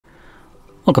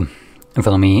Welcome. In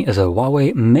front of me is a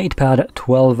Huawei MatePad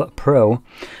 12 Pro,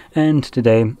 and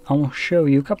today I'll show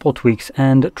you a couple tweaks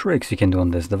and tricks you can do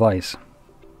on this device.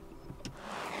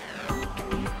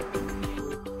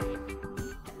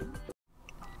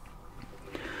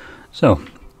 So,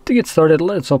 to get started,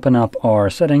 let's open up our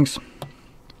settings.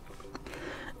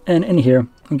 And in here,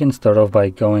 we can start off by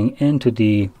going into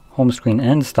the home screen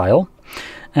and style.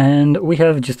 And we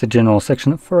have just a general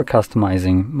section for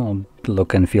customizing the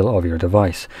look and feel of your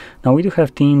device. Now we do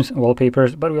have themes,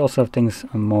 wallpapers, but we also have things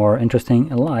more interesting,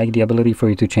 like the ability for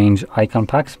you to change icon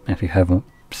packs if you have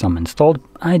some installed.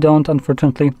 I don't,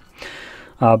 unfortunately,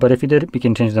 but if you did, we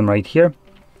can change them right here.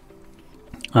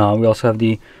 We also have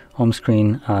the home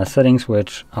screen settings,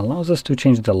 which allows us to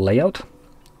change the layout.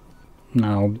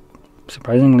 Now,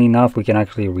 surprisingly enough, we can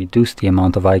actually reduce the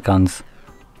amount of icons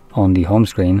on the home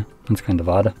screen. It's kind of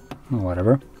odd, or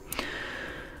whatever.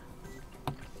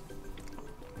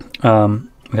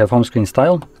 We have home screen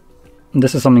style.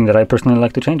 This is something that I personally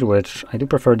like to change, which I do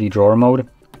prefer the drawer mode.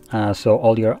 So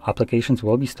all your applications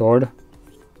will be stored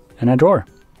in a drawer.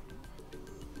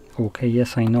 Okay,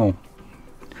 yes, I know.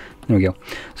 There we go.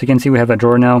 So you can see we have a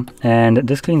drawer now, and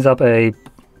this cleans up any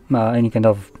kind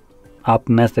of app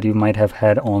mess that you might have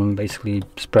had on basically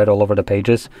spread all over the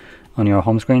pages on your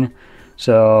home screen.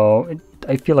 So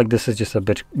I feel like this is just a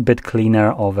bit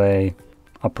cleaner of a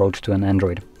approach to an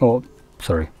Android. Oh,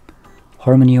 sorry,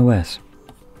 HarmonyOS,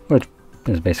 which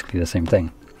is basically the same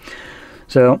thing.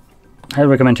 So I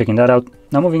recommend checking that out.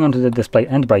 Now moving on to the display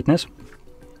and brightness.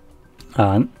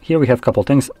 Here we have a couple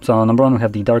things. So number one, we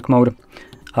have the dark mode.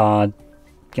 You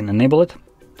can enable it.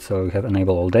 So we have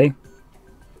enable all day.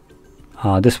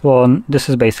 This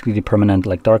is basically the permanent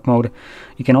dark mode.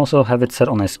 You can also have it set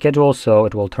on a schedule, so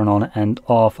it will turn on and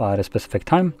off at a specific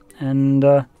time, and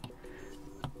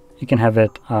you can have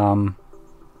it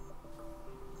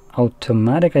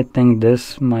automatic. I think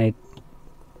this might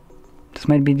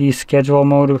be the schedule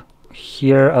mode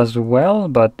here as well,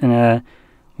 but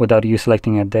without you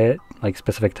selecting a day,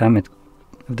 specific time. If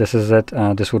this is it,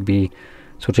 this would be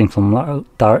switching from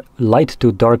light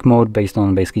to dark mode based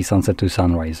on basically sunset to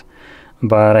sunrise.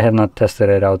 But I have not tested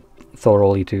it out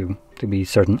thoroughly to be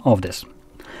certain of this.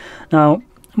 Now,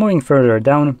 moving further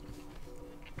down,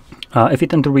 if you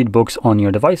tend to read books on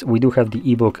your device, we do have the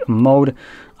ebook mode.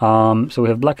 So we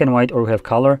have black and white, or we have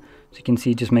color. So you can see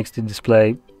it just makes the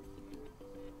display.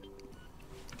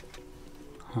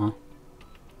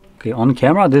 Okay, on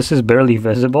camera this is barely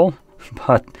visible,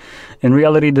 but in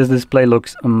reality this display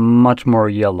looks much more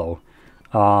yellow.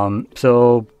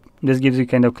 So this gives you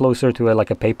kind of closer to a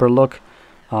paper look.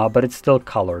 But it's still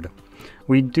colored.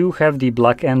 We do have the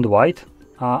black and white.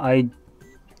 I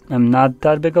am not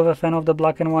that big of a fan of the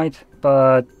black and white,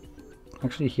 but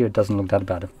actually here it doesn't look that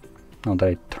bad now that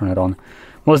I turn it on.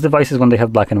 Most devices, when they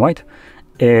have black and white,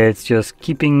 it's just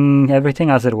keeping everything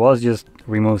as it was, just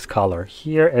removes color.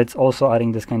 Here it's also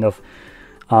adding this kind of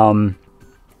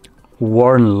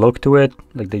worn look to it,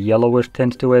 like the yellowish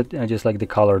tint to it, just like the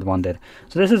colored one did.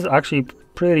 So this is actually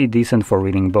pretty decent for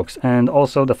reading books, and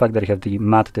also the fact that you have the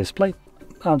matte display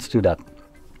adds to that.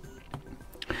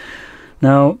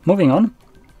 Now moving on,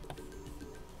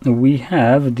 we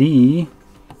have the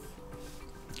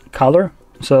color.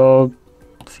 So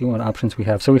let's see what options we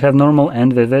have. So we have normal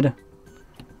and vivid.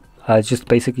 It's just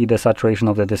basically the saturation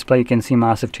of the display. You can see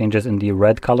massive changes in the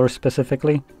red color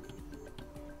specifically.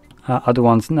 Other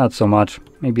ones not so much,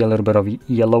 maybe a little bit of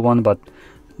yellow one, but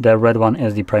the red one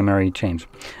is the primary change.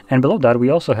 And below that we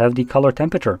also have the color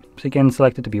temperature, so you can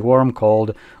select it to be warm,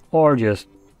 cold, or just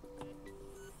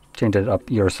change it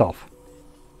up yourself.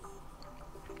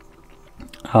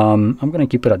 I'm gonna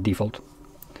keep it at default.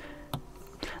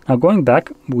 Now going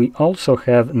back, we also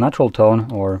have natural tone,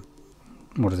 or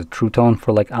what is it, true tone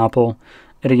for Apple.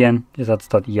 It again just adds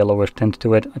that yellowish tint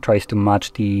to it. It tries to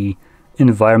match the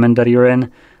environment that you're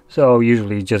in. So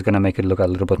usually it's just going to make it look a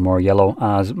little bit more yellow,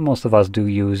 as most of us do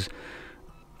use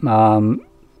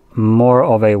more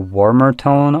of a warmer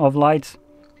tone of lights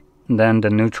than the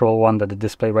neutral one that the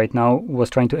display right now was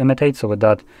trying to imitate. So with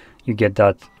that, you get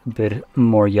that bit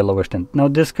more yellowish tint. Now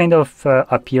this kind of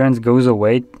appearance goes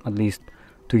away, at least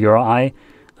to your eye,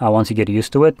 once you get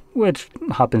used to it, which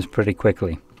happens pretty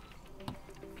quickly.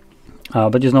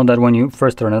 But just know that when you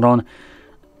first turn it on,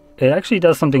 it actually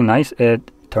does something nice.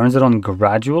 It turns it on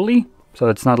gradually, so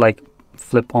it's not like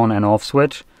flip on and off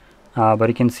switch, but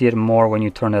you can see it more when you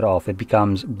turn it off. It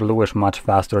becomes bluish much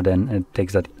faster than it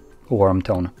takes that warm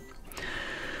tone.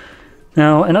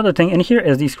 Now another thing in here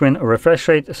is the screen refresh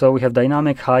rate. So we have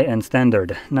dynamic, high, and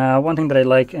standard. Now one thing that I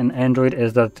like in Android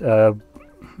is that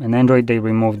in Android they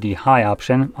removed the high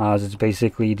option, as it's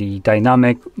basically the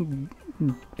dynamic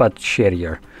but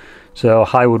shittier. So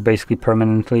high would basically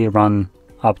permanently run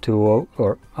up to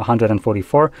or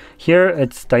 144. Here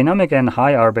it's dynamic and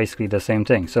high are basically the same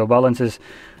thing. So balances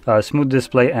smooth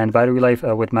display and battery life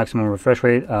with maximum refresh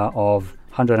rate of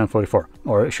 144,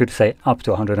 or I should say up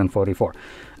to 144.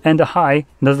 And the high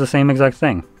does the same exact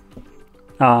thing.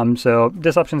 So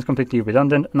this option is completely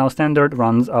redundant. Now standard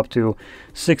runs up to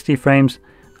 60 frames,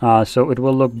 so it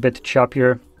will look a bit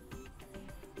choppier.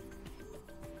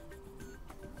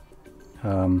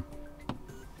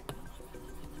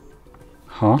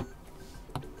 Oh,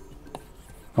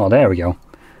 there we go.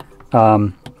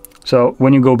 So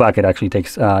when you go back, it actually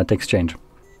takes change.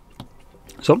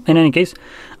 So in any case,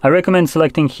 I recommend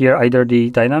selecting here either the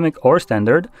dynamic or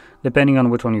standard, depending on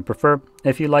which one you prefer.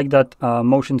 If you like that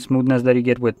motion smoothness that you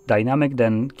get with dynamic,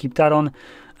 then keep that on.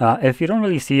 If you don't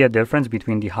really see a difference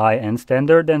between the high and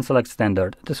standard, then select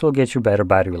standard. This will get you better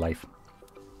battery life.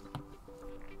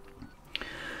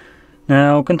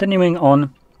 Now continuing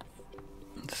on,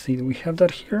 let's see, do we have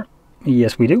that here?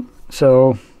 Yes, we do.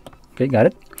 So, okay, got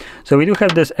it. So we do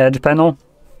have this edge panel,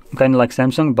 kind of like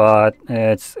Samsung, but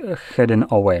it's hidden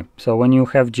away. So when you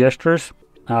have gestures,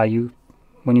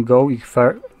 when you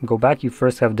go back, you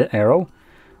first have the arrow,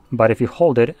 but if you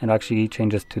hold it, it actually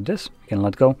changes to this. You can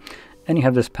let go, and you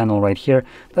have this panel right here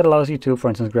that allows you to, for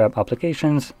instance, grab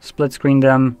applications, split screen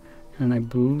them, and I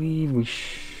believe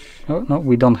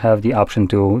we don't have the option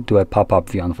to do a pop-up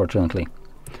view, unfortunately.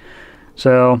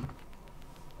 So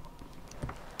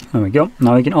there we go.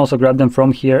 Now you can also grab them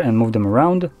from here and move them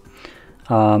around.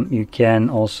 You can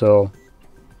also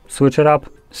switch it up,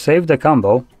 save the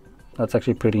combo. That's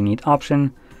actually a pretty neat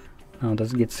option. Now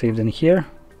does it get saved in here?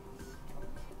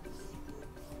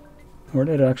 Where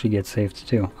did it actually get saved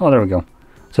to? Oh, there we go.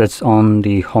 So it's on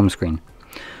the home screen.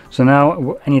 So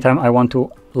now anytime I want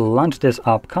to launch this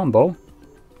up combo,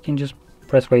 you can just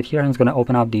press right here and it's going to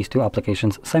open up these two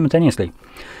applications simultaneously.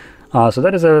 So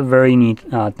that is a very neat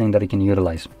thing that you can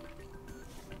utilize.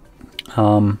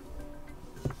 And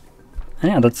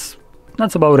yeah, that's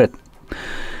about it.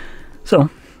 So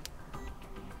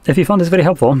if you found this very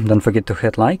helpful, don't forget to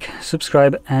hit like,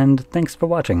 subscribe, and thanks for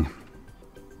watching.